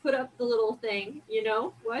going to put up the little thing, you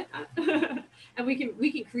know what? And we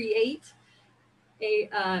can create a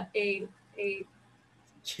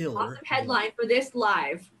killer awesome headline for this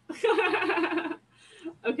live.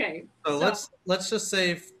 Okay. So let's just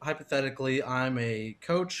say hypothetically I'm a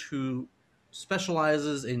coach who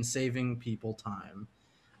specializes in saving people time.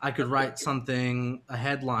 I could write a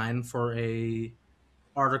headline for a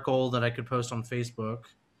article that I could post on Facebook.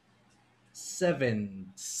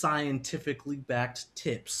 7 scientifically backed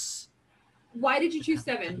tips. Why did you choose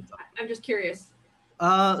 7? I'm just curious.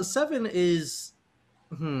 7 is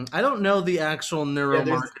I don't know the actual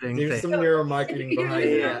neuromarketing thing. There's some neuromarketing behind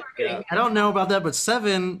it. Yeah. I don't know about that, but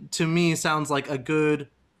 7 to me sounds like a good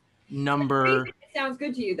number. It sounds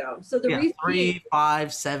good to you though. So the reason 3,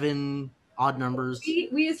 5, 7 odd numbers.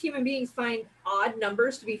 We as human beings find odd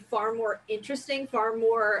numbers to be far more interesting, far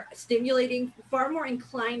more stimulating, far more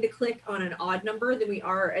inclined to click on an odd number than we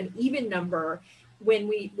are an even number when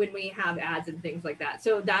we have ads and things like that.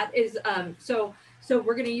 So that is so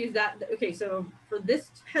we're going to use that. Okay, so for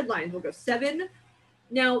this headline, we'll go 7.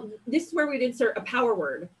 Now, this is where we'd insert a power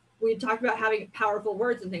word. We talked about having powerful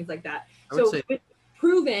words and things like that. So with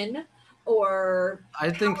proven or...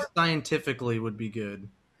 I think scientifically would be good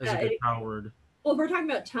as a good power word. Well, if we're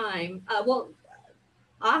talking about time, I was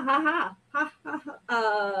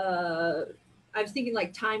thinking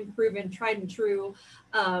like time proven, tried and true.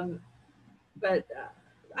 But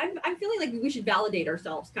I'm feeling like we should validate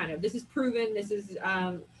ourselves kind of. This is proven. This is,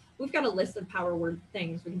 we've got a list of power word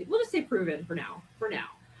things. We'll just say proven for now. But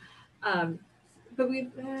I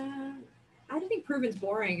don't think proven's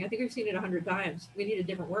boring. I think we've seen it 100 times. We need a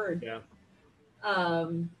different word. Yeah.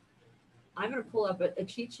 I'm going to pull up a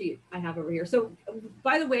cheat sheet I have over here. So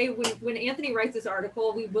by the way, when Anthony writes this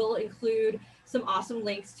article, we will include some awesome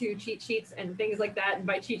links to cheat sheets and things like that. And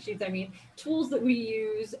by cheat sheets, I mean tools that we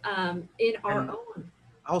use in our own.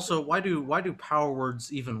 Also, why do power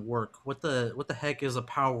words even work? What the heck is a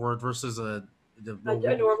power word versus a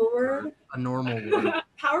normal word? A normal word.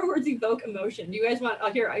 Power words evoke emotion. Do you guys want?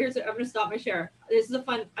 I'm going to stop my share. This is a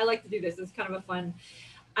fun. I like to do this. It's kind of a fun.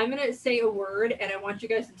 I'm going to say a word, and I want you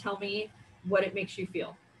guys to tell me what it makes you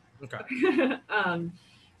feel. Okay.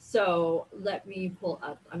 So let me pull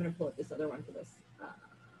up. I'm going to pull up this other one for this.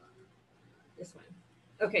 This one.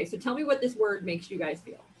 Okay. So tell me what this word makes you guys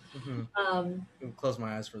feel. Mm-hmm. Close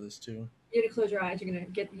my eyes for this too. You're gonna close your eyes. You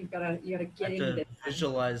gotta get into this.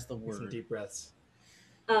 Visualize the word. Some deep breaths.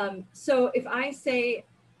 So if I say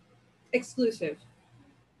exclusive,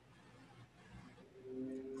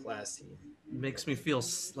 Classy. Makes me feel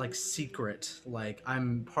like secret, like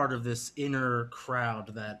I'm part of this inner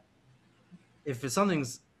crowd that if it's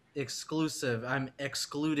something's exclusive, I'm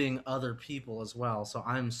excluding other people as well, so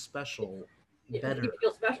I'm special, you better.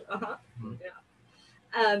 feel special. Uh-huh. Mhm.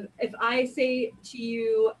 Yeah. If I say to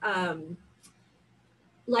you,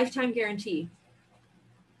 lifetime guarantee,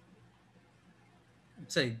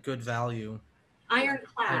 Say good value.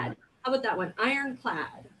 ironclad. How about that one?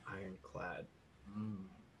 Ironclad. Ironclad. Mm.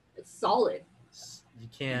 It's solid. You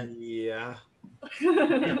can't Yeah.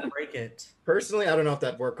 break it. Personally, I don't know if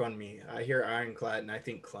that'd work on me. I hear ironclad and I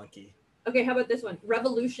think clunky. Okay, how about this one?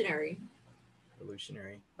 Revolutionary.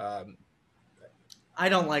 Revolutionary. I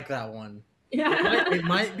don't like that one. Yeah. It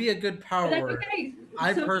might be a good power But that's word. okay.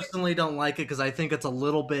 I So- personally don't like it because I think it's a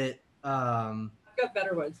little bit. I've got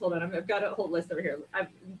better ones. Hold on. I've got a whole list over here.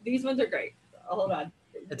 These ones are great. Hold on.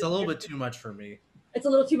 It's a little bit too much for me. It's a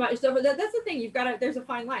little too much. So that's the thing. You've got to, there's a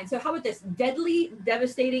fine line. So how about this? Deadly,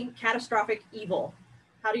 devastating, catastrophic, evil.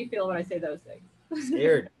 How do you feel when I say those things?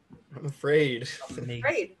 Scared. I'm afraid.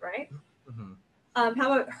 Great, right? Mhm.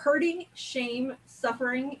 How about hurting, shame,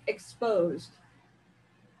 suffering, exposed?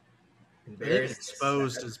 I think Embarrassed.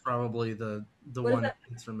 exposed is probably the What is one that?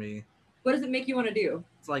 for me. What does it make you want to do?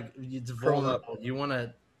 It's like it's Curl up. vulnerable. You want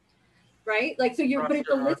to. Right? Like, so you're, Cross but it's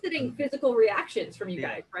your arms eliciting and- physical reactions from you Yeah.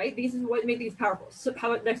 guys, right? These is what make these powerful. So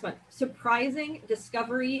how about next one? Surprising,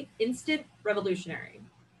 discovery, instant, revolutionary.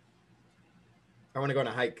 I want to go on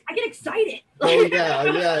a hike. I get excited. Oh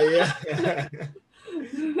yeah.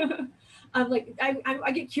 I'm like,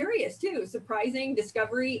 I get curious too. Surprising,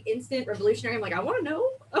 discovery, instant, revolutionary. I'm like, I want to know.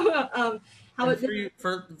 How And it, for you,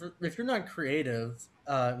 for if you're not creative,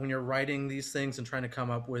 when you're writing these things and trying to come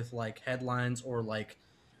up with like headlines or like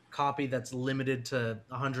copy that's limited to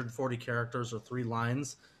 140 characters or 3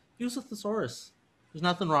 lines, use a thesaurus. There's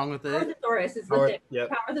nothing wrong with Power it. Thesaurus is Power- legit. yep.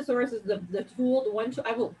 Power Thesaurus is the tool, the one.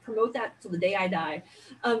 I will promote that till the day I die.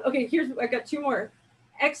 Okay, I got 2 more.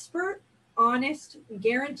 Expert, honest,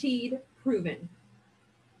 guaranteed, proven.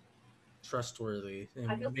 Trustworthy.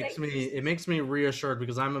 I feel It makes me reassured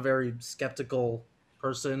because I'm a very skeptical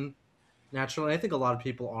person naturally. I think a lot of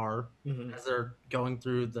people are Mhm. as they're going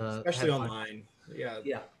through the Especially headline. online. Yeah.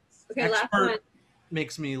 Yeah, Okay, last expert one.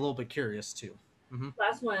 makes me a little bit curious too.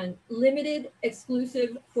 Last one. Limited,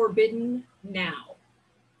 exclusive, forbidden, now.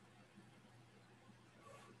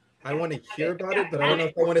 I want to hear about it, but I don't know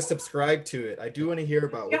if I want to subscribe to it. I do want to hear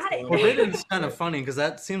about what's Got it. going on. Forbidden's kind of funny because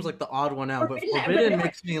that seems like the odd one out, but Forbidden, forbidden but-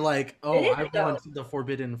 makes me like, oh, It is, I though. want the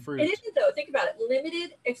forbidden fruit. It isn't though. Think about it.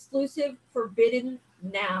 Limited, exclusive, forbidden,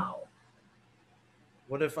 now.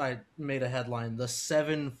 What if I made a headline, the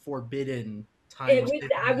 7 forbidden It times?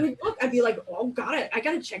 would, I would look. I'd be like, oh, I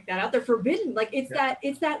gotta check that out. They're forbidden. Like it's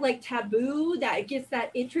that like taboo that it gets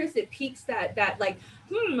that interest. It piques that like,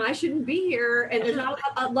 I shouldn't be here. And there's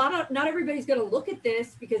not everybody's gonna look at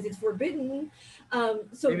this because it's forbidden.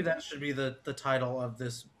 So Maybe that should be the title of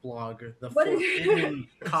this blog, the What is- forbidden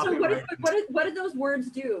so copyright. what did those words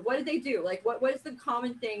do? What did they do? Like what is the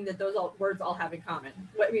common thing that those words all have in common?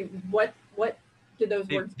 What did those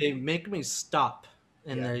words They make me stop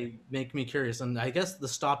and Yeah. they make me curious. And I guess the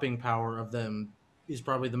stopping power of them is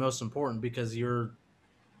probably the most important because you're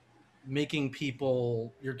making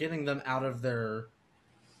people, you're getting them out of their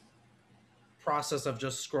process of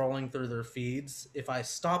just scrolling through their feeds. If I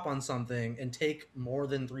stop on something and take more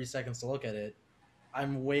than 3 seconds to look at it,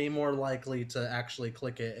 I'm way more likely to actually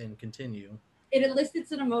click it and continue. it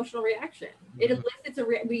elicits an emotional reaction. It Mhm.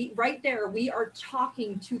 elicits we right there. We are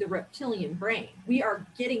talking to the reptilian brain. We are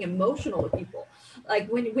getting emotional with people. Like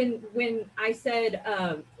when I said,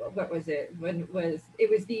 what was it? It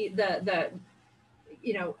was the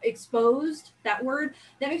exposed, that word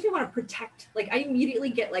that makes me want to protect. Like I immediately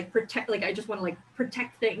get like protect. Like I just want to like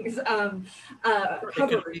protect things.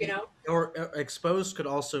 Cover. be- Or exposed could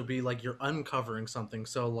also be like you're uncovering something.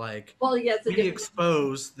 So like Well, yes, it's a we different.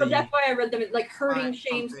 expose So the that's why I read them as like hurting, Right,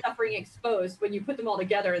 shame, something. suffering, exposed. When you put them all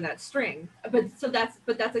together in that string, that's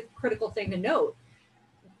a critical thing to note.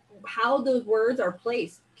 How those words are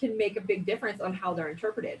placed can make a big difference on how they're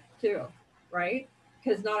interpreted too, right?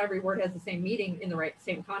 Because not every word has the same meaning in the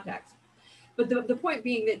same context. But the point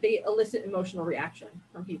being that they elicit emotional reaction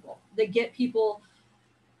from people. They get people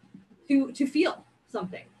to feel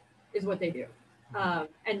something is what they do.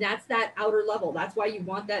 And that's that outer level. That's why you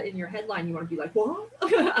want that in your headline. You want to be like,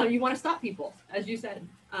 what? You want to stop people, as you said.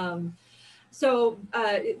 So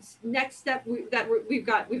it's next step we've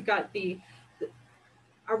got the.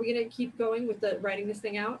 Are we going to keep going with the writing this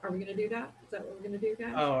thing out? Are we going to do that? Is that what we're going to do,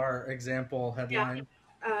 guys? our example headline.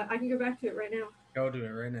 I can go back to it right now. Go do it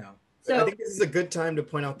right now. I So think this is a good time to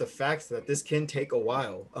point out the facts that this can take a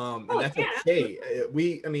while, and that's yeah, okay.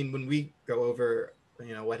 I mean, when we go over,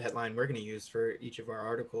 what headline we're going to use for each of our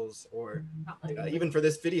articles, or even for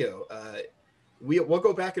this video, we'll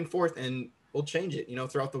go back and forth and we'll change it,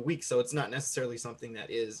 throughout the week. So it's not necessarily something that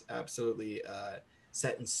is absolutely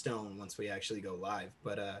set in stone once we actually go live.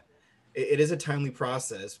 But it is a timely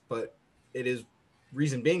process, but it is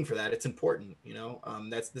reason being for that, it's important.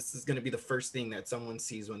 This is going to be the first thing that someone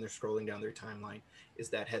sees when they're scrolling down their timeline is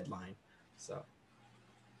that headline. So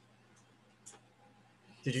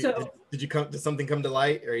did something come to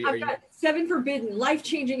light? I've got 7 forbidden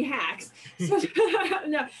life-changing hacks. So,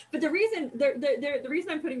 no, but the reason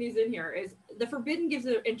I'm putting these in here is the forbidden gives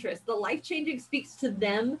their interest. The life-changing speaks to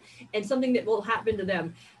them and something that will happen to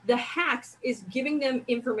them. The hacks is giving them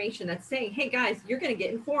information that's saying, hey guys, you're going to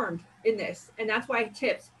get informed in this. And that's why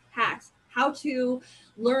tips, hacks, how to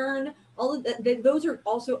learn, all of that, those are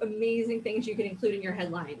also amazing things you can include in your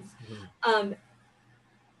headlines. Mm-hmm.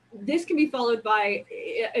 This can be followed by,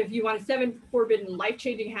 if you want 7 forbidden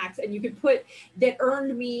life-changing hacks, and you could put that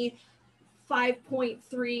earned me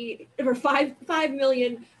 5.3 or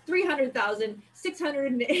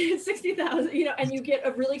 5,300,660,000, and you get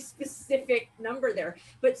a really specific number there.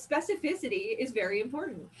 But specificity is very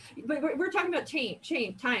important. But we're talking about time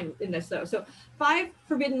in this though. So 5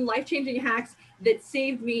 forbidden life-changing hacks that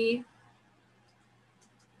saved me.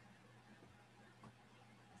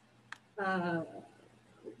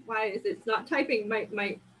 Why is it's not typing?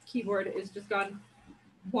 My keyboard is just gone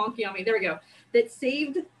wonky on me. There we go. That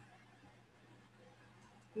saved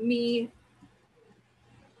me,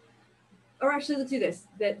 or actually let's do this,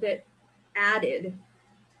 that added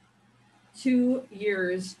 2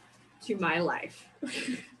 years to my life.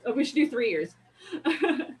 We should do 3 years.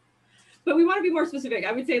 But we want to be more specific.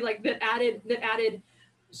 I would say like that added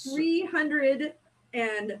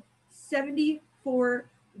 374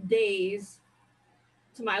 days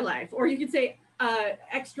to my life, or you could say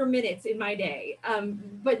extra minutes in my day.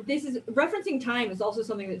 But this is referencing time is also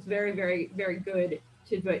something that's very, very, very good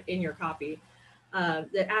to put in your copy.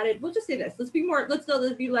 That added, we'll just say this. Let's be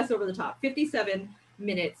less over the top. 57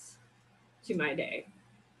 minutes to my day.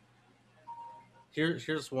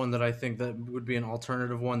 Here's one that I think that would be an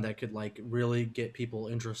alternative one that could like really get people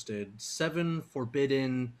interested. 7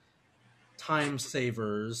 forbidden time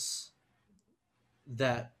savers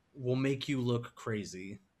that will make you look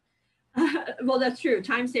crazy. Well, that's true.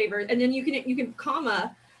 Time savers, and then you can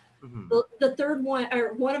comma. Mm-hmm. The third one,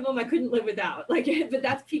 or one of them, I couldn't live without. Like, but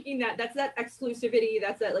that's peaking that's that exclusivity.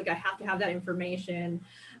 That's that like I have to have that information.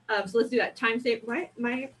 So let's do that. Time save.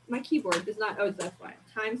 My keyboard does not. Oh, that's why.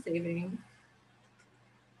 Time saving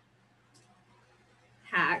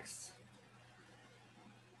hacks.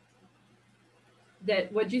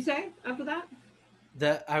 That what'd you say after that?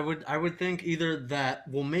 That I would think either that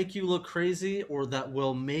will make you look crazy or that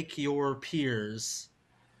will make your peers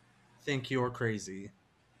think you're crazy.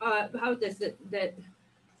 How about this? That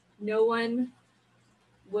no one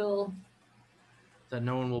will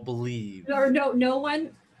believe, or no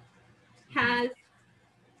one has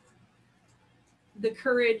the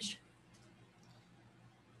courage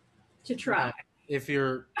to try. If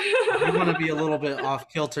you want to be a little bit off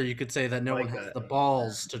kilter, you could say that no one has the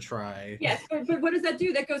balls to try. Yes, but what does that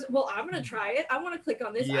do? That goes, well, I'm going to try it. I want to click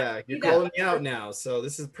on this. Yeah, you're calling me out now, so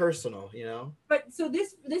this is personal, But so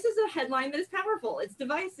this is a headline that is powerful. It's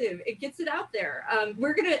divisive. It gets it out there.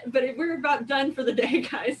 We're about done for the day,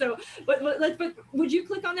 guys. So, but would you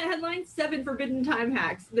click on that headline? 7 forbidden time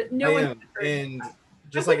hacks that no one. And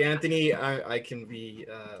just like Anthony, I can be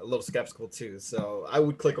a little skeptical too. So I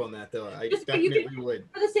would click on that though. I definitely would.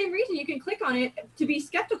 For the same reason, you can click on it to be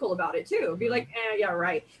skeptical about it too. Be like, yeah,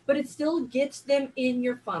 right. But it still gets them in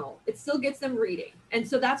your funnel. It still gets them reading. And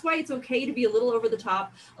so that's why it's okay to be a little over the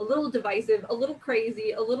top, a little divisive, a little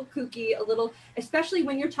crazy, a little kooky, especially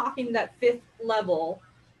when you're talking that 5th level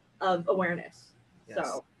of awareness. Yes.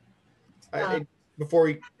 So before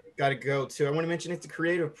we got to go too, I want to mention it's a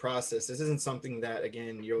creative process. This isn't something that,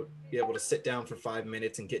 again, you'll be able to sit down for 5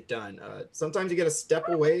 minutes and get done. Sometimes you got to step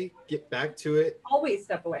away, get back to it. Always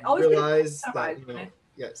step away. Always realize that,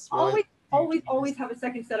 yes. Always have a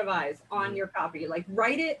second set of eyes on your copy. Like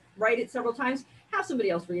write it several times. Have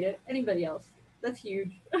somebody else read it. Anybody else. That's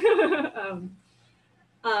huge.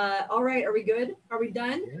 All right. Are we good? Are we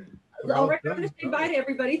done? Yeah. All right, I'm going to say bye to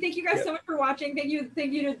everybody. Thank you guys so much for watching. Thank you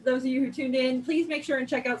to those of you who tuned in. Please make sure and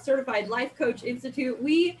check out Certified Life Coach Institute.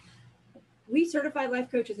 We certify life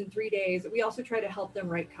coaches in 3 days. We also try to help them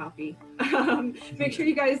write copy. Make sure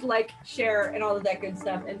you guys like, share, and all of that good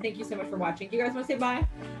stuff. And thank you so much for watching. Do you guys want to say bye?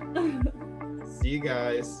 See you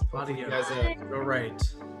guys. Hopefully you guys Go right.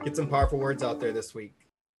 get some powerful words out there this week.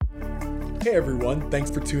 Hey everyone, thanks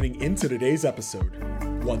for tuning in to today's episode.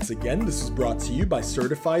 Once again, this is brought to you by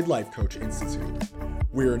Certified Life Coach Institute.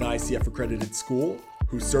 We're an ICF accredited school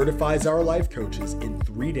who certifies our life coaches in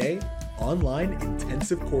 3-day online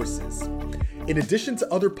intensive courses. In addition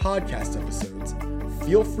to other podcast episodes,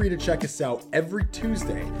 feel free to check us out every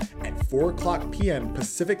Tuesday at 4:00 p.m.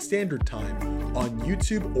 Pacific Standard Time on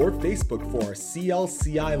YouTube or Facebook for our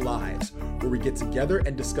CLCI Lives, where we get together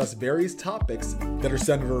and discuss various topics that are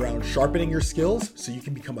centered around sharpening your skills so you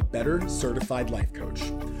can become a better certified life coach.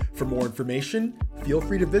 For more information, feel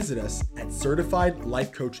free to visit us at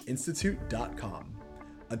certifiedlifecoachinstitute.com.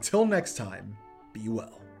 Until next time, be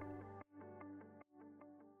well.